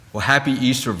Well, happy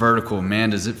Easter Vertical. Man,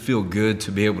 does it feel good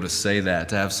to be able to say that,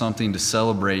 to have something to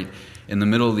celebrate in the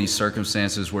middle of these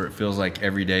circumstances where it feels like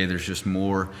every day there's just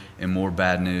more and more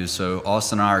bad news. So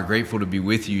Austin and I are grateful to be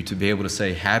with you, to be able to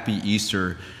say happy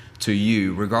Easter to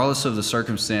you. Regardless of the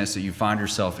circumstance that you find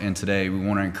yourself in today, we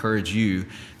want to encourage you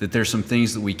that there's some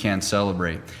things that we can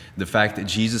celebrate. The fact that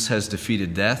Jesus has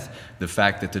defeated death, the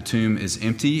fact that the tomb is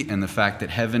empty, and the fact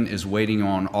that heaven is waiting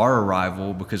on our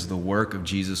arrival because of the work of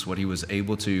Jesus, what he was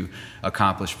able to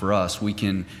accomplish for us. We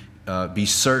can be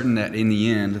certain that in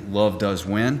the end, love does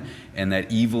win and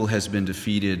that evil has been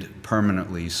defeated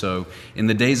permanently. So in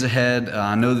the days ahead,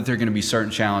 I know that there are going to be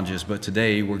certain challenges, but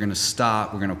today we're going to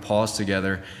stop, we're going to pause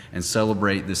together and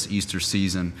celebrate this Easter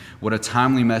season. What a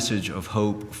timely message of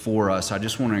hope for us. I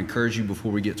just want to encourage you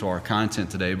before we get to our content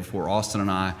today, before Austin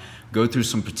and I go through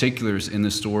some particulars in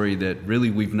the story that really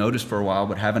we've noticed for a while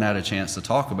but haven't had a chance to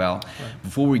talk about. Right.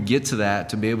 Before we get to that,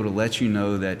 to be able to let you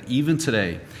know that even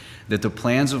today, that the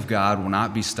plans of God will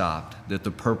not be stopped, that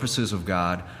the purposes of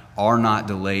God are not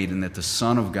delayed, and that the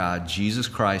Son of God, Jesus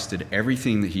Christ, did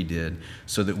everything that he did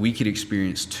so that we could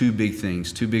experience two big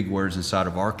things, two big words inside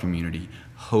of our community: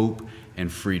 hope and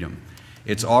freedom.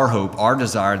 It's our hope, our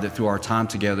desire that through our time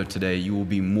together today, you will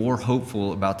be more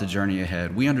hopeful about the journey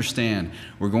ahead. We understand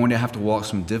we're going to have to walk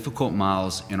some difficult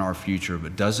miles in our future,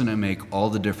 but doesn't it make all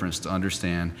the difference to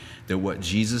understand that what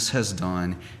Jesus has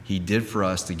done, he did for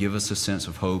us to give us a sense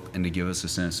of hope and to give us a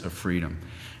sense of freedom.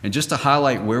 And just to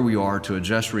highlight where we are, to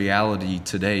address reality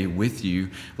today with you,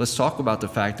 let's talk about the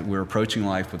fact that we're approaching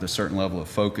life with a certain level of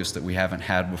focus that we haven't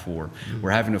had before. Mm-hmm.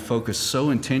 We're having to focus so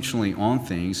intentionally on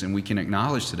things, and we can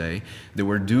acknowledge today that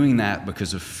we're doing that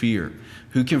because of fear.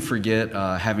 Who can forget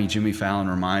having Jimmy Fallon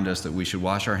remind us that we should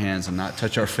wash our hands and not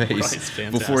touch our face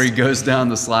before he goes down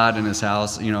the slide in his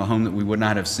house, a home that we would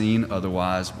not have seen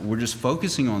otherwise. We're just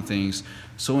focusing on things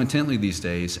so intently these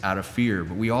days out of fear.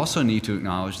 But we also need to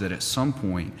acknowledge that at some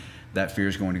point that fear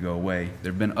is going to go away.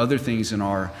 There have been other things in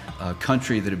our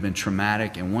country that have been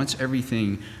traumatic, and once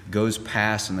everything goes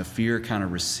past and the fear kind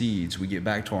of recedes, we get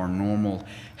back to our normal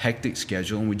hectic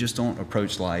schedule, and we just don't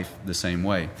approach life the same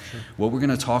way. Sure. What we're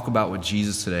going to talk about with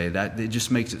Jesus today, that it just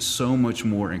makes it so much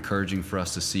more encouraging for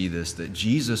us to see this, that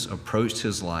Jesus approached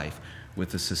his life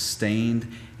with a sustained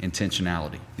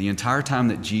intentionality. The entire time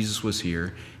that Jesus was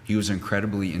here, he was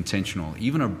incredibly intentional.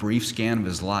 Even a brief scan of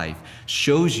his life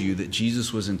shows you that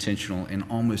Jesus was intentional in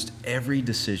almost every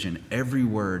decision, every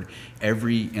word,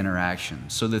 every interaction.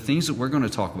 So the things that we're going to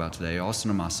talk about today,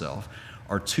 Austin and myself,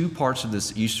 are two parts of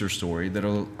this Easter story that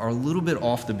are a little bit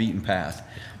off the beaten path.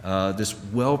 This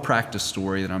well-practiced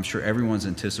story that I'm sure everyone's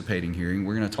anticipating hearing.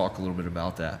 We're going to talk a little bit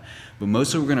about that. But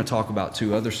mostly we're going to talk about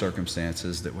two other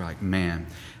circumstances that we're like, man,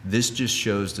 this just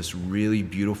shows this really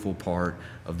beautiful part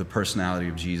of the personality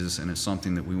of Jesus, and it's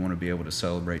something that we want to be able to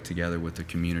celebrate together with the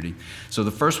community. So the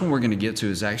first one we're going to get to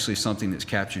is actually something that's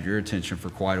captured your attention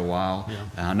for quite a while.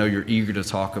 Yeah. I know you're eager to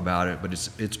talk about it, but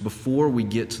it's before we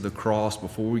get to the cross,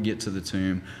 before we get to the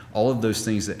tomb, all of those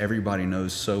things that everybody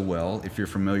knows so well, if you're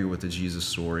familiar with the Jesus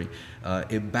story.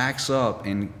 It backs up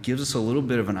and gives us a little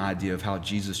bit of an idea of how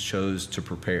Jesus chose to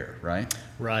prepare, right?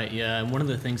 Right, yeah. And one of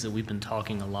the things that we've been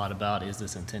talking a lot about is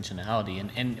this intentionality.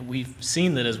 And we've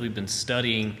seen that as we've been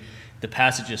studying the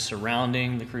passages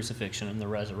surrounding the crucifixion and the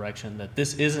resurrection, that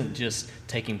this isn't just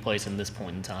taking place in this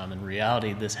point in time. In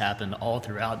reality, this happened all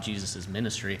throughout Jesus'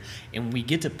 ministry. And we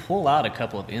get to pull out a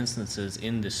couple of instances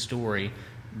in this story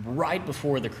right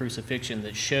before the crucifixion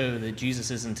that show that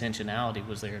Jesus' intentionality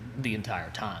was there the entire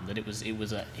time, that he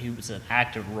was an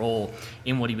active role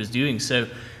in what he was doing. So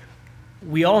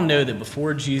we all know that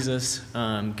before Jesus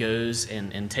goes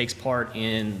and takes part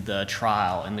in the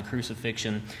trial and the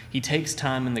crucifixion, he takes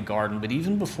time in the garden. But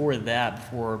even before that,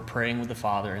 before praying with the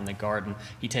Father in the garden,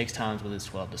 he takes times with his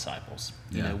 12 disciples.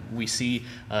 Yeah. We see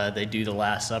they do the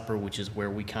Last Supper, which is where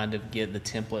we kind of get the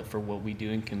template for what we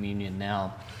do in communion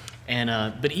now.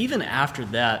 And but even after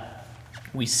that,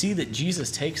 we see that Jesus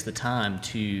takes the time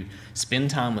to spend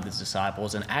time with his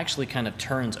disciples and actually kind of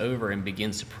turns over and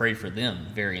begins to pray for them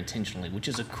very intentionally, which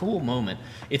is a cool moment.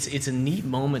 It's a neat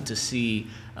moment to see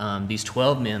these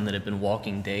 12 men that have been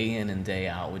walking day in and day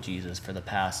out with Jesus for the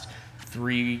past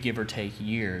 3, give or take,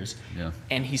 years. Yeah.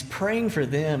 And he's praying for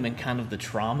them and kind of the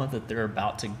trauma that they're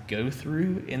about to go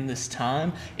through in this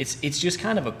time. It's just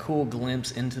kind of a cool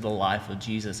glimpse into the life of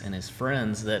Jesus and his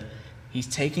friends, that he's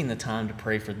taking the time to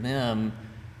pray for them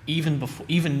even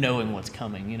knowing what's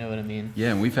coming. You know what I mean?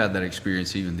 Yeah, and we've had that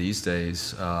experience even these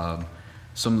days.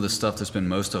 some of the stuff that's been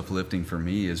most uplifting for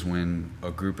me is when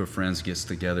a group of friends gets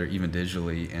together, even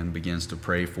digitally, and begins to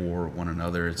pray for one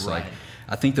another. It's Right. like,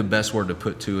 I think the best word to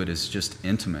put to it is just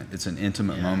intimate. It's an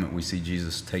intimate Yeah. moment we see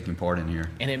Jesus taking part in here.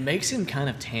 And it makes him kind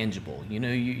of tangible. You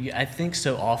know, I think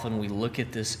so often we look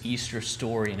at this Easter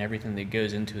story and everything that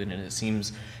goes into it, and it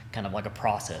seems kind of like a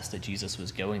process that Jesus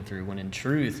was going through, when in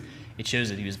truth, it shows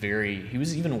that he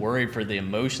was even worried for the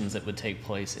emotions that would take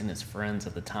place in his friends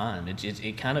at the time.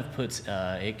 It kind of puts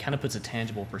a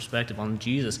tangible perspective on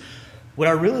Jesus. What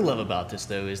I really love about this,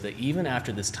 though, is that even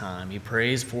after this time, he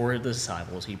prays for the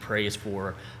disciples. He prays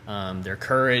for their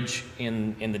courage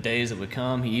in the days that would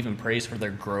come. He even prays for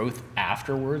their growth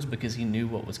afterwards, because he knew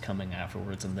what was coming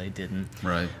afterwards and they didn't.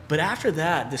 Right. But after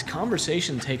that, this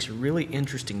conversation takes a really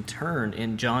interesting turn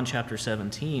in John chapter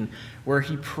 17, where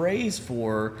he prays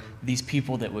for these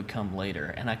people that would come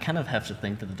later. And I kind of have to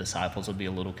think that the disciples would be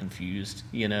a little confused.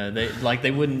 You know,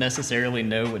 they wouldn't necessarily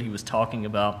know what he was talking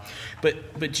about.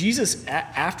 But Jesus,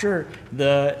 after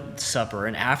the supper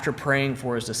and after praying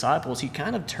for his disciples, he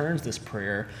kind of turns this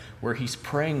prayer where he's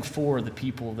praying for the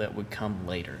people that would come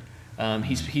later.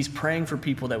 He's praying for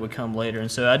people that would come later. And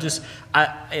so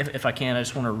if I can, I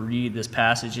just want to read this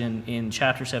passage in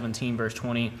chapter 17, verse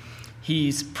 20.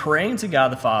 He's praying to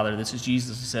God the Father. This is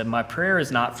Jesus who said, "My prayer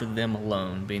is not for them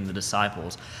alone," being the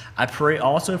disciples. "I pray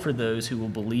also for those who will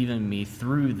believe in me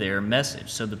through their message,"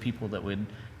 so the people that would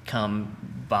come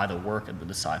by the work of the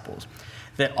disciples,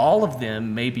 "that all of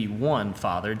them may be one,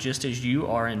 Father, just as you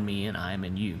are in me and I am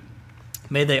in you.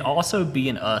 May they also be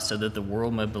in us, so that the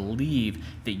world may believe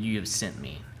that you have sent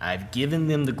me. I have given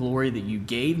them the glory that you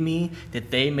gave me, that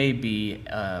they may be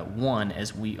one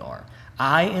as we are.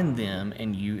 I in them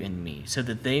and you in me, so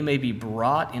that they may be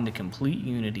brought into complete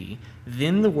unity.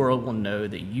 Then the world will know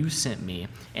that you sent me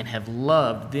and have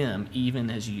loved them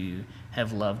even as you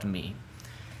have loved me."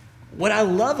 What I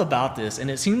love about this,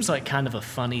 and it seems like kind of a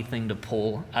funny thing to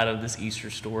pull out of this Easter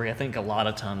story, I think a lot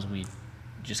of times we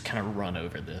just kind of run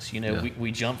over this. You know, Yeah.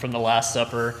 we jump from the Last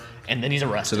Supper, and then he's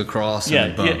arrested. To the cross Yeah,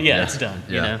 and the bump. yeah, it's done.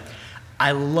 Yeah. You know,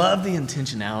 I love the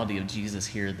intentionality of Jesus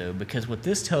here, though, because what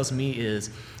this tells me is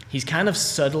he's kind of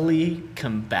subtly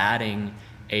combating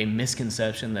a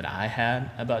misconception that I had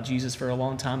about Jesus for a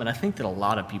long time, and I think that a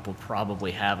lot of people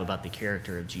probably have about the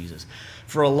character of Jesus.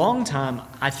 For a long time,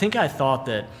 I think I thought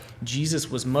that Jesus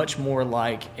was much more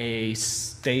like a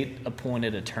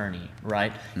state-appointed attorney,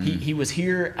 right? He was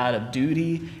here out of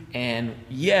duty, and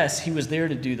yes, he was there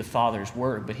to do the Father's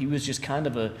work, but he was just kind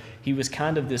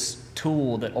of this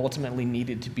tool that ultimately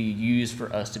needed to be used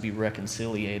for us to be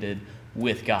reconciliated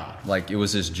with God. Like, it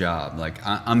was his job. Like,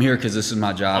 I'm here because this is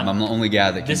my job. I'm the only guy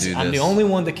that can do this. I'm the only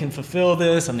one that can fulfill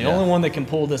this. I'm the Yeah. only one that can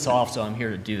pull this off, so I'm here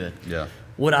to do it. Yeah.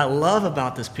 What I love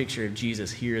about this picture of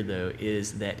Jesus here, though,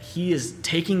 is that he is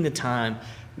taking the time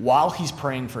while he's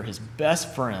praying for his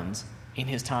best friends in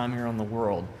his time here on the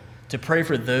world to pray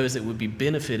for those that would be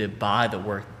benefited by the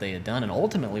work that they had done. And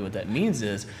ultimately what that means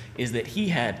is that he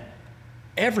had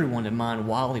everyone in mind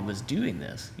while he was doing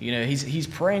this. You know, he's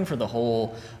praying for the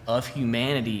whole of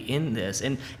humanity in this.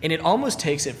 And it almost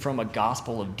takes it from a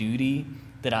gospel of duty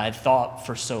that I had thought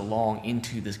for so long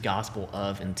into this gospel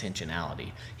of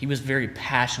intentionality. He was very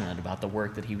passionate about the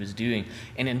work that he was doing,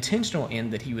 and intentional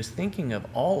in that he was thinking of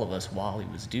all of us while he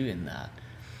was doing that.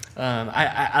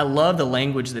 I love the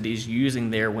language that he's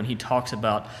using there when he talks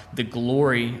about the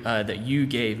glory that you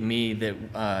gave me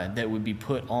that would be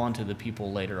put onto the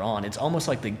people later on. It's almost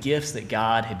like the gifts that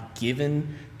God had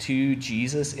given to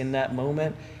Jesus in that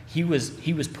moment, he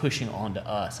was pushing onto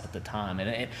us at the time.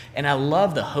 And I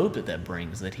love the hope that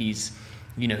brings, that he's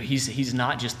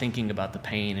not just thinking about the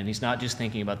pain, and he's not just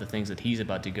thinking about the things that he's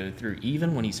about to go through.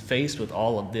 Even when he's faced with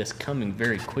all of this coming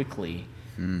very quickly,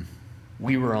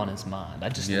 we were on his mind. I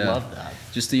just love that.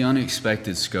 Just the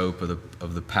unexpected scope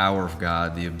of the power of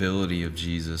God, the ability of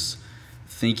Jesus,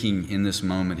 thinking in this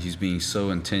moment he's being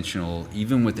so intentional,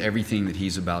 even with everything that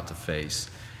he's about to face,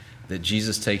 that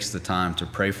Jesus takes the time to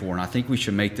pray for. And I think we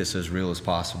should make this as real as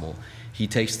possible. He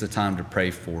takes the time to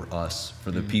pray for us,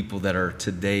 for the people that are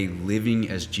today living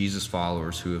as Jesus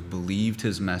followers, who have believed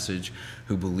his message,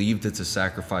 who believed that the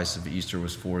sacrifice of Easter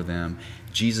was for them.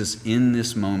 Jesus, in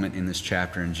this moment, in this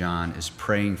chapter in John, is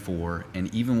praying for,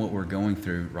 and even what we're going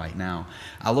through right now.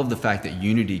 I love the fact that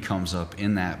unity comes up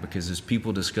in that, because as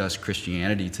people discuss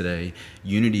Christianity today,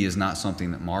 unity is not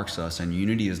something that marks us, and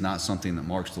unity is not something that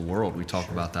marks the world. We talk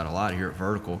about that a lot. lot here at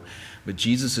Vertical. But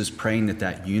Jesus is praying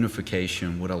that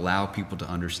unification would allow people to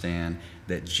understand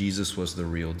that Jesus was the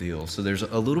real deal. So there's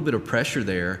a little bit of pressure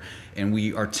there, and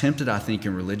we are tempted, I think,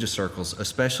 in religious circles,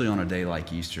 especially on a day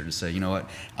like Easter, to say, you know what,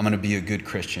 I'm going to be a good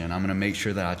Christian. I'm going to make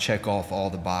sure that I check off all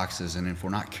the boxes. And if we're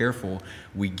not careful,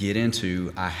 we get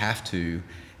into I have to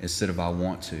instead of I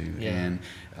want to. Yeah.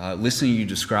 And listening to you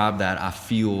describe that, I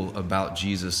feel about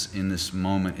Jesus in this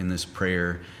moment, in this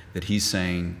prayer, that he's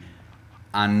saying,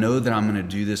 I know that I'm going to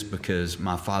do this because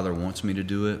my Father wants me to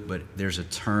do it, but there's a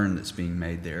turn that's being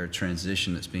made there, a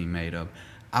transition that's being made of,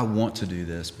 I want to do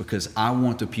this because I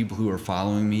want the people who are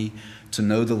following me to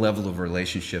know the level of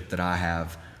relationship that I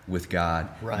have with God.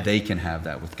 Right. They can have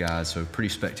that with God. So pretty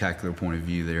spectacular point of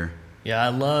view there. Yeah, I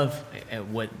love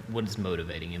what is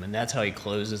motivating him, and that's how he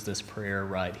closes this prayer.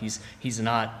 Right, he's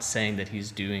not saying that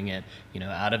he's doing it,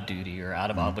 out of duty or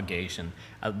out of obligation.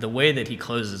 The way that he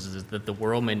closes is that the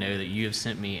world may know that you have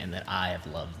sent me and that I have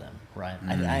loved them. Right,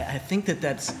 I think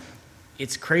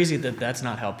it's crazy that that's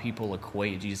not how people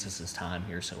equate Jesus' time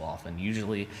here so often.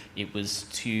 Usually, it was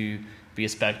to be a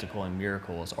spectacle and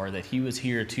miracles, or that he was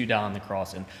here to die on the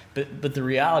cross. But the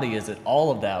reality is that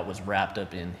all of that was wrapped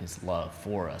up in his love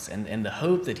for us. And the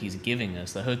hope that he's giving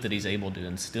us, the hope that he's able to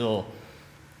instill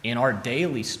in our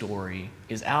daily story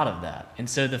is out of that. And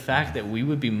so the fact that we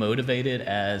would be motivated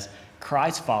as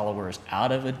Christ followers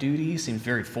out of a duty seems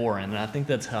very foreign. And I think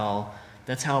that's how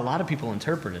a lot of people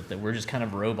interpret it, that we're just kind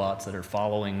of robots that are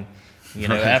following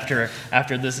after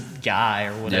this guy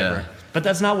or whatever. Yeah. But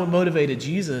that's not what motivated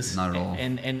Jesus. Not at all.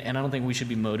 And I don't think we should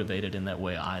be motivated in that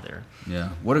way either. Yeah.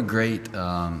 What a great,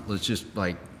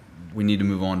 we need to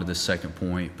move on to the second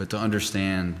point, but to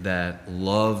understand that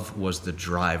love was the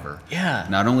driver. Yeah.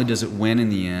 Not only does it win in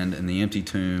the end, and the empty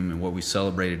tomb and what we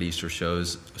celebrate at Easter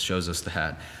shows us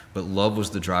that, but love was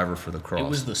the driver for the cross. It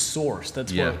was the source.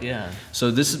 That's yeah.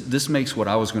 So this makes what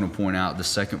I was going to point out, the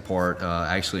second part,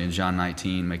 actually in John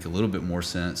 19, make a little bit more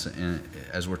sense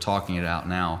as we're talking it out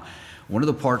now. One of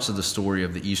the parts of the story,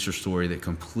 of the Easter story, that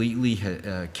completely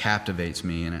captivates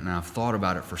me, and I've thought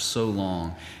about it for so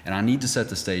long, and I need to set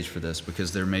the stage for this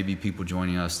because there may be people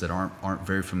joining us that aren't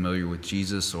very familiar with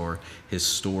Jesus or his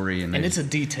story. And it's a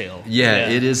detail. Yeah,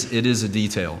 it is a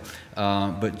detail.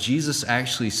 But Jesus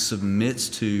actually submits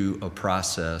to a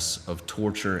process of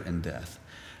torture and death.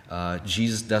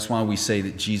 That's why we say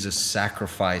that Jesus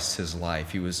sacrificed his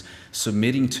life. He was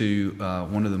submitting to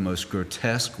one of the most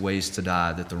grotesque ways to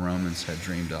die that the Romans had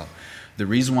dreamed of. The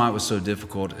reason why it was so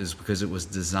difficult is because it was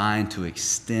designed to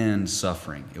extend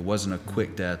suffering. It wasn't a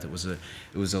quick death. It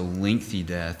was a lengthy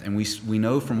death. And we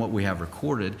know from what we have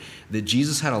recorded that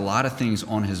Jesus had a lot of things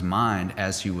on his mind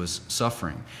as he was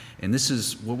suffering. And this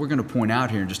is what we're going to point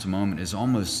out here in just a moment, is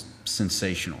almost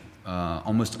sensational.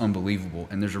 Almost unbelievable,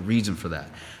 and there's a reason for that,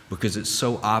 because it's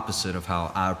so opposite of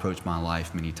how I approach my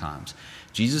life many times.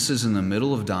 Jesus is in the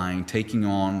middle of dying, taking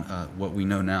on what we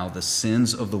know now, the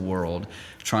sins of the world,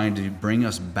 trying to bring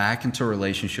us back into a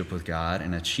relationship with God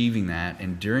and achieving that.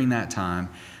 And during that time,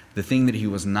 the thing that he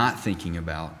was not thinking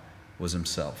about was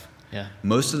himself. Yeah.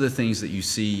 Most of the things that you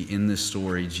see in this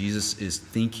story, Jesus is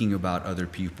thinking about other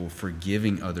people,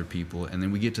 forgiving other people, and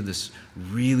then we get to this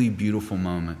really beautiful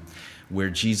moment where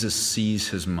Jesus sees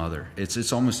his mother.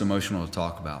 It's almost emotional to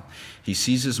talk about. He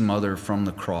sees his mother from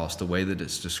the cross, the way that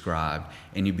it's described,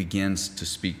 and he begins to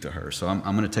speak to her. So I'm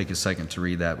going to take a second to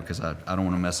read that because I don't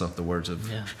want to mess up the words of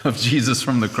Jesus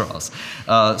from the cross.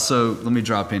 So let me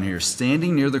drop in here.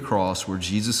 Standing near the cross were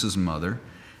Jesus' mother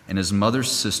and his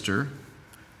mother's sister,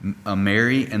 a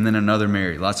Mary, and then another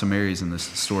Mary. Lots of Marys in this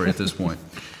story at this point.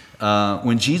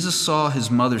 When Jesus saw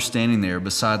his mother standing there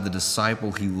beside the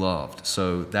disciple he loved,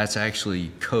 so that's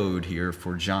actually code here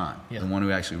for John, the one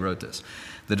who actually wrote this,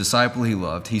 the disciple he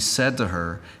loved, he said to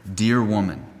her, "Dear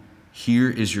woman, here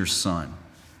is your son."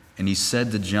 And he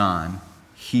said to John,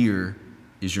 "Here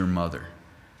is your mother."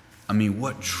 I mean,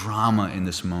 what drama in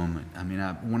this moment. I mean,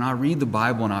 when I read the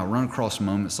Bible and I run across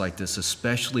moments like this,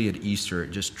 especially at Easter, it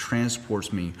just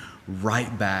transports me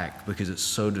right back because it's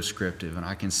so descriptive. And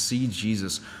I can see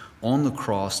Jesus on the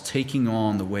cross taking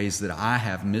on the ways that I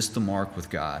have missed the mark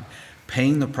with God,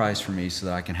 paying the price for me so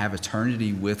that I can have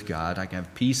eternity with God, I can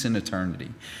have peace in eternity.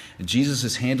 And Jesus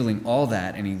is handling all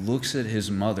that, and he looks at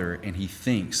his mother and he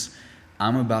thinks,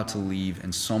 I'm about to leave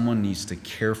and someone needs to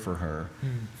care for her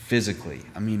physically.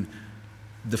 I mean,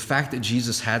 the fact that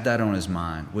Jesus had that on his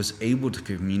mind, was able to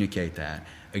communicate that,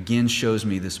 again shows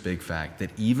me this big fact that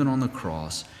even on the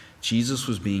cross, Jesus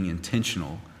was being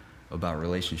intentional about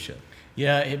relationship.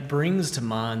 Yeah, it brings to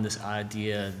mind this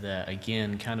idea that,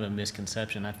 again, kind of a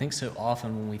misconception. I think so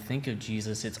often when we think of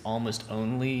Jesus, it's almost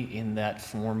only in that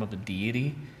form of a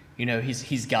deity.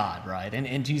 he's God, right?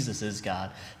 And Jesus is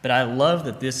God. But I love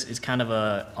that this is kind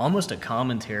of almost a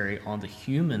commentary on the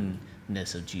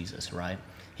humanness of Jesus, right?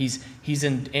 He's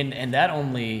in, and that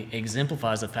only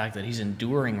exemplifies the fact that he's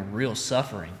enduring real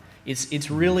suffering. It's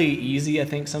really easy, I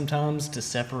think, sometimes to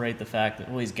separate the fact that,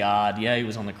 well, he's God. Yeah, he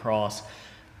was on the cross,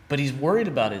 but he's worried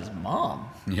about his mom.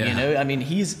 Yeah. I mean,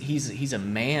 he's a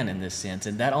man in this sense,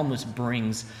 and that almost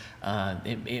brings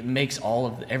it makes all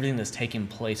of everything that's taking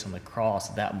place on the cross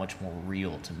that much more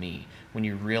real to me when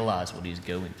you realize what he's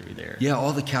going through there. Yeah,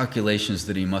 all the calculations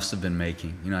that he must have been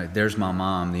making. Like, there's my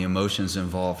mom, the emotions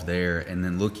involved there, and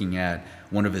then looking at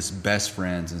one of his best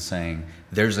friends and saying,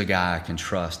 there's a guy I can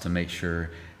trust to make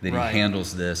sure that Right. he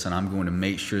handles this, and I'm going to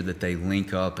make sure that they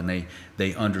link up and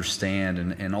they understand,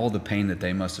 and all the pain that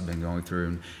they must have been going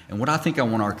through. And what I think I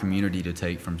want our community to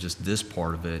take from just this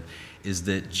part of it is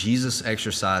that Jesus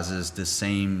exercises the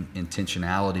same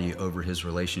intentionality over his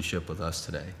relationship with us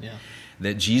today. Yeah.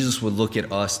 That Jesus would look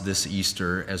at us this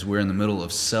Easter as we're in the middle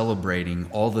of celebrating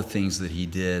all the things that he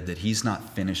did, that he's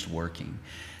not finished working.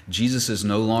 Jesus is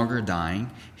no longer dying.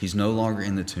 He's no longer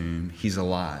in the tomb. He's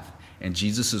alive. And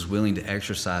Jesus is willing to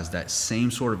exercise that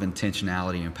same sort of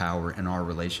intentionality and power in our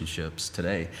relationships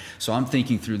today. So I'm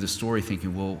thinking through the story,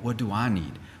 thinking, well, what do I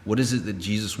need? What is it that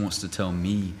Jesus wants to tell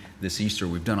me this Easter?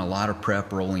 We've done a lot of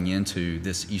prep rolling into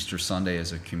this Easter Sunday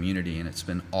as a community, and it's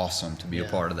been awesome to be a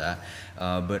part of that.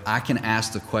 But I can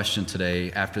ask the question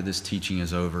today, after this teaching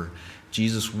is over,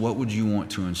 Jesus, what would you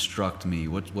want to instruct me?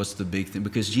 What's the big thing?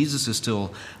 Because Jesus is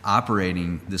still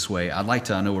operating this way.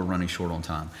 I know we're running short on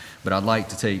time, but I'd like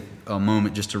to take a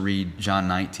moment just to read John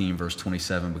 19, verse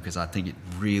 27, because I think it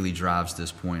really drives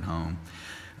this point home.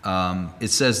 It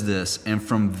says this, and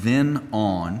from then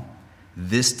on,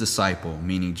 this disciple,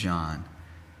 meaning John,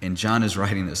 and John is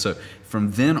writing this, so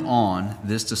from then on,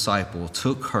 this disciple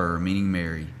took her, meaning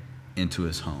Mary, into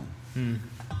his home.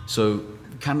 So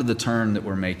kind of the turn that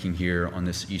we're making here on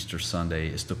this Easter Sunday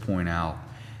is to point out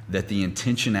that the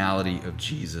intentionality of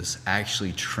Jesus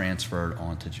actually transferred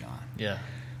onto John. Yeah.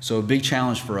 So a big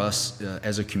challenge for us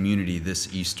as a community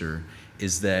this Easter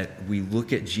is that we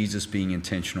look at Jesus being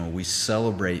intentional. We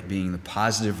celebrate being the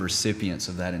positive recipients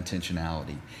of that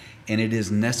intentionality. And it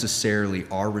is necessarily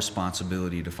our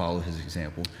responsibility to follow his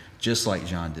example, just like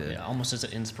John did. Yeah, almost as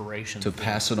an inspiration. To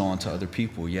pass it on to other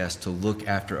people, yes, to look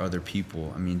after other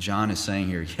people. I mean, John is saying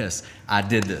here, yes, I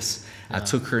did this. Yeah. I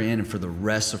took her in, and for the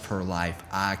rest of her life,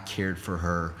 I cared for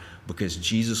her because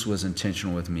Jesus was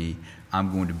intentional with me.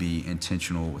 I'm going to be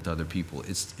intentional with other people.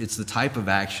 It's the type of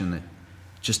action that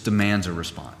just demands a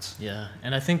response. Yeah,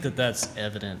 and I think that that's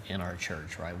evident in our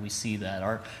church, right? We see that.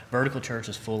 Our vertical church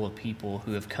is full of people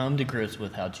who have come to grips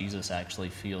with how Jesus actually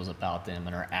feels about them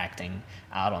and are acting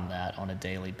out on that on a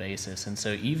daily basis. And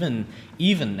so even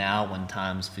now when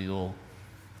times feel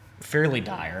fairly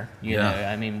dire, you know,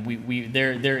 I mean, we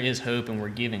there is hope and we're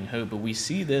giving hope, but we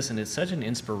see this and it's such an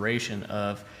inspiration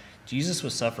of Jesus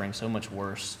was suffering so much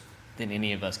worse than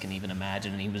any of us can even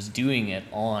imagine, and he was doing it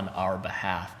on our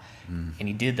behalf. And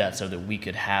he did that so that we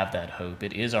could have that hope.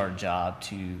 It is our job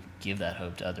to give that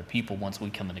hope to other people once we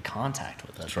come into contact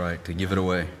with us. That's right, to give it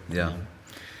away. Yeah.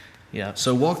 Yeah.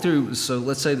 So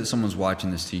let's say that someone's watching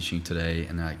this teaching today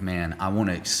and they're like, man, I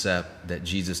want to accept that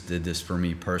Jesus did this for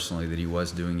me personally, that he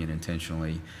was doing it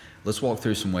intentionally. Let's walk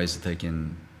through some ways that they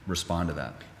can respond to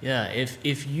that. Yeah,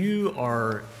 if you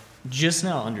are just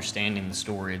now understanding the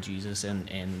story of Jesus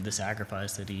and the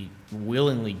sacrifice that he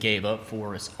willingly gave up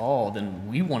for us all, then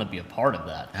we want to be a part of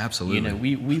that. Absolutely. You know,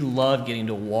 we love getting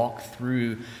to walk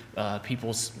through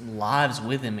people's lives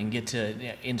with him and get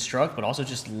to instruct, but also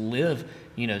just live,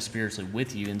 you know, spiritually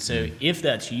with you. And so if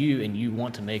that's you and you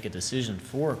want to make a decision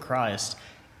for Christ,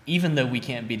 even though we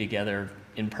can't be together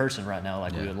in person right now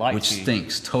like we would like Which to.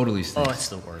 stinks, totally stinks. Oh, it's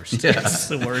the worst. Yeah. It's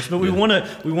the worst. But we want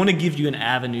to give you an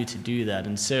avenue to do that.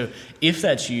 And so if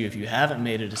that's you, if you haven't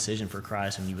made a decision for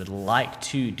Christ and you would like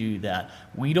to do that,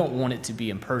 we don't want it to be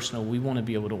impersonal. We want to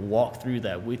be able to walk through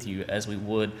that with you as we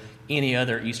would any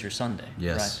other Easter Sunday.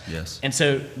 Yes, right? yes. And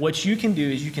so what you can do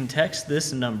is you can text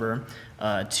this number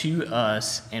to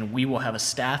us, and we will have a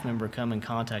staff member come in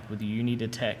contact with you. You need to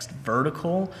text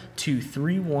vertical to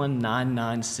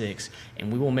 31996,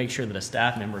 and we will make sure that a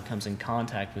staff member comes in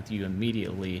contact with you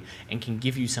immediately and can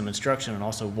give you some instruction and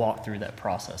also walk through that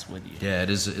process with you. Yeah,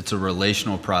 it's a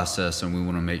relational process, and we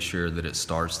want to make sure that it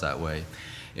starts that way.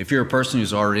 If you're a person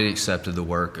who's already accepted the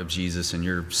work of Jesus and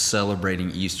you're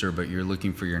celebrating Easter, but you're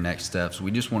looking for your next steps, we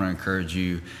just want to encourage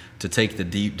you to take the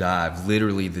deep dive,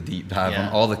 literally the deep dive on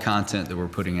all the content that we're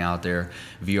putting out there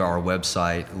via our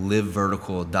website,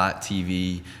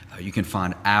 livevertical.tv. You can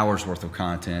find hours worth of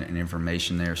content and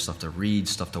information there, stuff to read,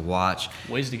 stuff to watch.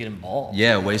 Ways to get involved.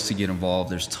 Yeah, ways to get involved.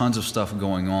 There's tons of stuff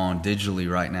going on digitally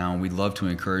right now, and we'd love to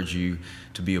encourage you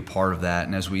to be a part of that.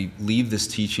 And as we leave this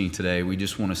teaching today, we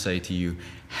just want to say to you,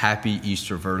 Happy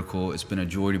Easter Vertical. It's been a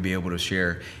joy to be able to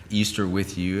share Easter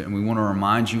with you. And we want to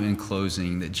remind you in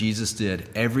closing that Jesus did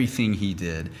everything he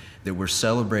did, that we're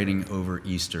celebrating over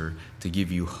Easter to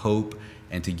give you hope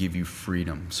and to give you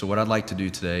freedom. So what I'd like to do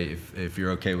today, if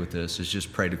you're okay with this, is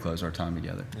just pray to close our time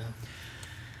together. Yeah.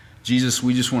 Jesus,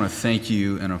 we just want to thank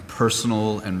you in a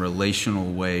personal and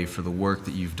relational way for the work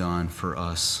that you've done for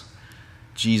us.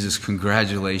 Jesus,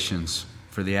 congratulations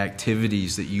for the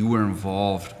activities that you were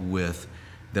involved with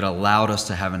that allowed us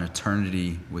to have an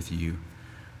eternity with you.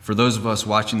 For those of us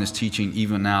watching this teaching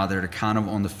even now, that are kind of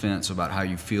on the fence about how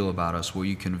you feel about us, will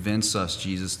you convince us,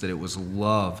 Jesus, that it was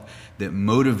love that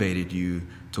motivated you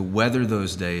to weather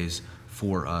those days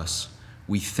for us?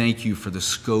 We thank you for the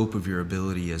scope of your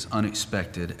ability, as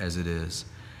unexpected as it is.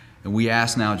 And we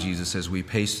ask now, Jesus, as we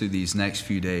pace through these next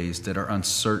few days that are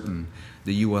uncertain,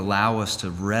 that you allow us to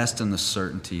rest in the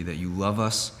certainty that you love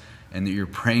us and that you're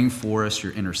praying for us,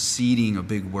 you're interceding, a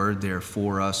big word there,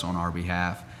 for us on our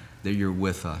behalf, that you're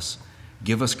with us.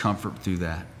 Give us comfort through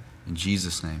that. In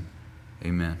Jesus' name,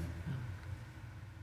 amen.